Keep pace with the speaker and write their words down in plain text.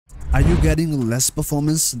Are you getting less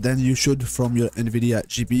performance than you should from your Nvidia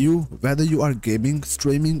GPU? Whether you are gaming,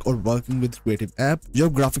 streaming or working with creative app, your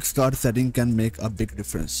graphics card setting can make a big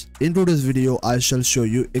difference. In today's video, I shall show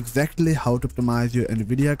you exactly how to optimize your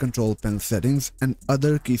Nvidia Control Panel settings and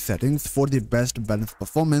other key settings for the best balanced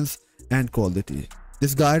performance and quality.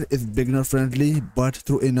 This guide is beginner friendly but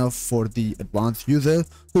true enough for the advanced user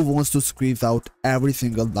who wants to squeeze out every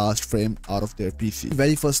single last frame out of their PC.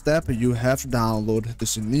 Very first step, you have to download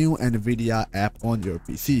this new Nvidia app on your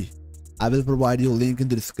PC. I will provide you a link in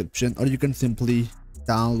the description, or you can simply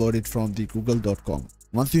download it from the google.com.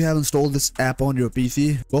 Once you have installed this app on your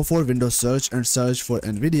PC, go for Windows search and search for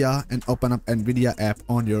Nvidia and open up Nvidia app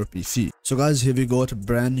on your PC. So guys, here we got a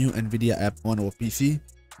brand new Nvidia app on our PC.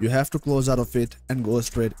 You have to close out of it and go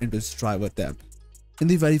straight into this driver tab. In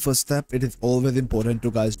the very first step, it is always important to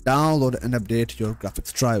guys download and update your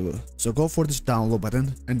graphics driver. So go for this download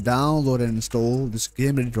button and download and install this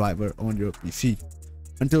game ready driver on your PC.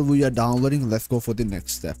 Until we are downloading, let's go for the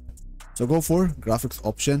next step. So go for graphics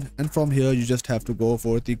option, and from here you just have to go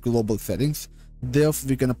for the global settings. Therefore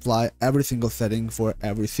we can apply every single setting for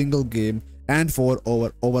every single game and for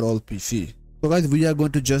our overall PC. So guys, we are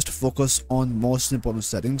going to just focus on most important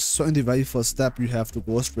settings. So in the very first step, you have to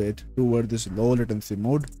go straight toward this low latency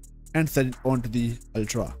mode and set it onto the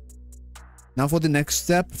ultra. Now for the next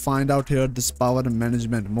step, find out here this power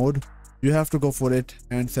management mode. You have to go for it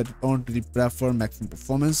and set it onto the prefer maximum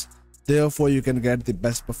performance. Therefore you can get the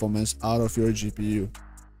best performance out of your GPU.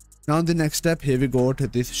 Now in the next step, here we go to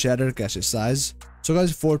this shader cache size. So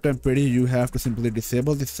guys, for temporary, you have to simply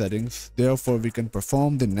disable the settings. Therefore we can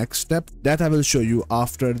perform the next step that I will show you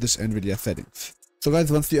after this Nvidia settings. So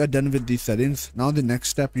guys, once you are done with these settings, now the next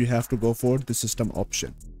step you have to go for the system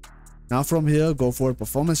option. Now from here, go for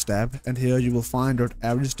performance tab, and here you will find out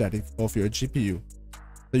average static of your GPU.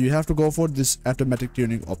 So you have to go for this automatic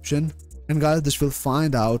tuning option, and guys, this will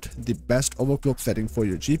find out the best overclock setting for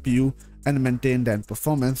your GPU and maintain that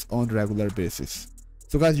performance on regular basis.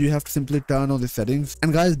 So guys, you have to simply turn on the settings,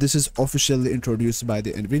 and guys, this is officially introduced by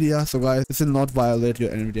the Nvidia. So guys, this will not violate your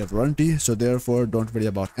Nvidia warranty, so therefore don't worry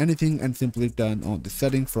about anything and simply turn on the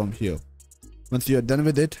setting from here. Once you are done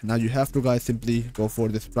with it, now you have to guys simply go for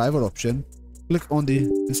this driver option, click on the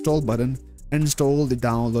install button and install the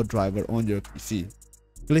download driver on your PC.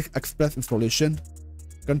 Click express installation,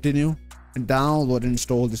 continue, and download and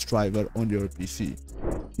install this driver on your PC.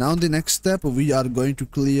 Now in the next step, we are going to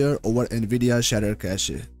clear our Nvidia shader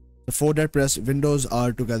cache. So for that, press Windows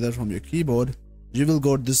R together from your keyboard. You will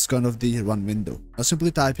got this kind of the run window. Now simply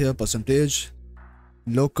type here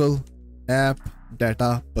 %local app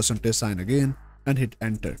data %sign again and hit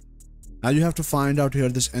enter. Now you have to find out here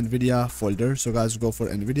this Nvidia folder. So guys, go for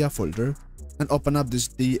Nvidia folder and open up this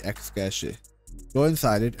DXCache. Go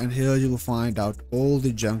inside it, and here you will find out all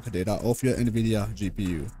the junk data of your Nvidia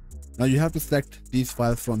GPU. Now you have to select these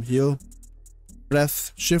files from here,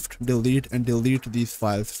 press shift delete and delete these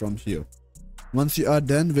files from here. Once you are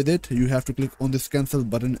done with it, you have to click on this cancel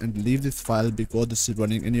button and leave this file because this is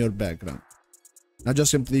running in your background. Now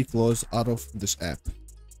just simply close out of this app.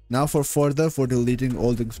 Now for deleting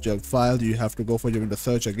all this junk file, you have to go for your Windows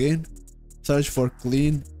search again, search for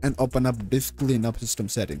clean and open up disk cleanup system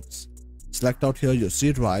settings. Select out here your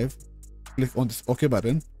C drive, click on this OK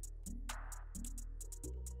button.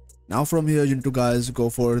 Now from here you need to guys go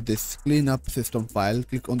for this cleanup system file,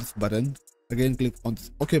 click on this button, again click on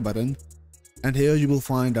this OK button, and here you will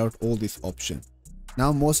find out all these options.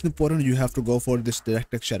 Now most important, you have to go for this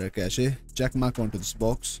DirectX shader cache, check mark onto this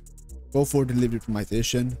box, go for delivery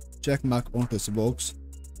optimization, check mark onto this box,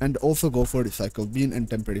 and also go for recycle bin and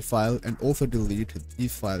temporary file, and also delete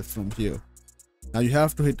these files from here. Now you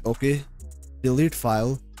have to hit OK, delete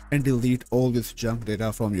file, and delete all this junk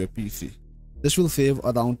data from your PC. This will save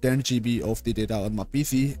around 10 GB of the data on my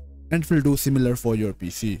PC and will do similar for your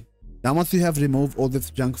PC. Now once you have removed all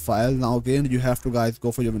this junk file, now again you have to guys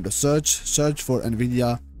go for your Windows search for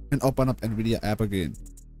Nvidia and open up Nvidia app again.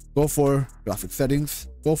 Go for graphic settings,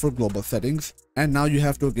 go for global settings, and now you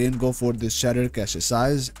have to again go for this shader cache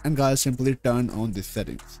size, and guys simply turn on these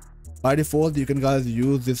settings. By default, you can guys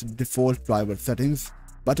use this default driver settings,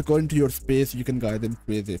 but according to your space you can guys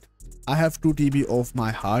increase it. I have 2 TB of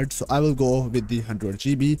my hard, so I will go with the 100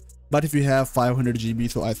 GB, but if you have 500 GB,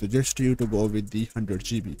 so I suggest you to go with the 100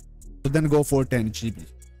 GB. So then go for 10 GB.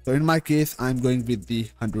 So in my case, I'm going with the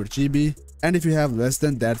 100 GB, and if you have less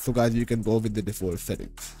than that, so guys, you can go with the default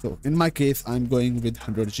settings. So in my case, I'm going with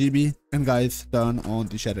 100 GB, and guys, turn on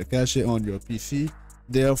the shader cache on your PC.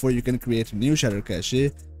 Therefore you can create a new shader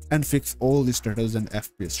cache and fix all the stutters and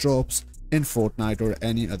FPS drops in Fortnite or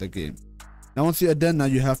any other game. Now once you are done, now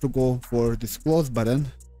you have to go for this close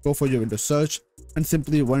button, go for your Windows search, and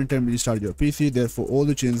simply one time restart your PC. Therefore, all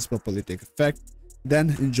the changes properly take effect.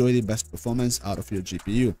 Then enjoy the best performance out of your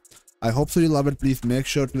GPU. I hope so you love it. Please make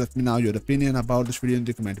sure to let me know your opinion about this video in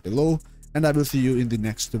the comment below, and I will see you in the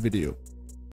next video.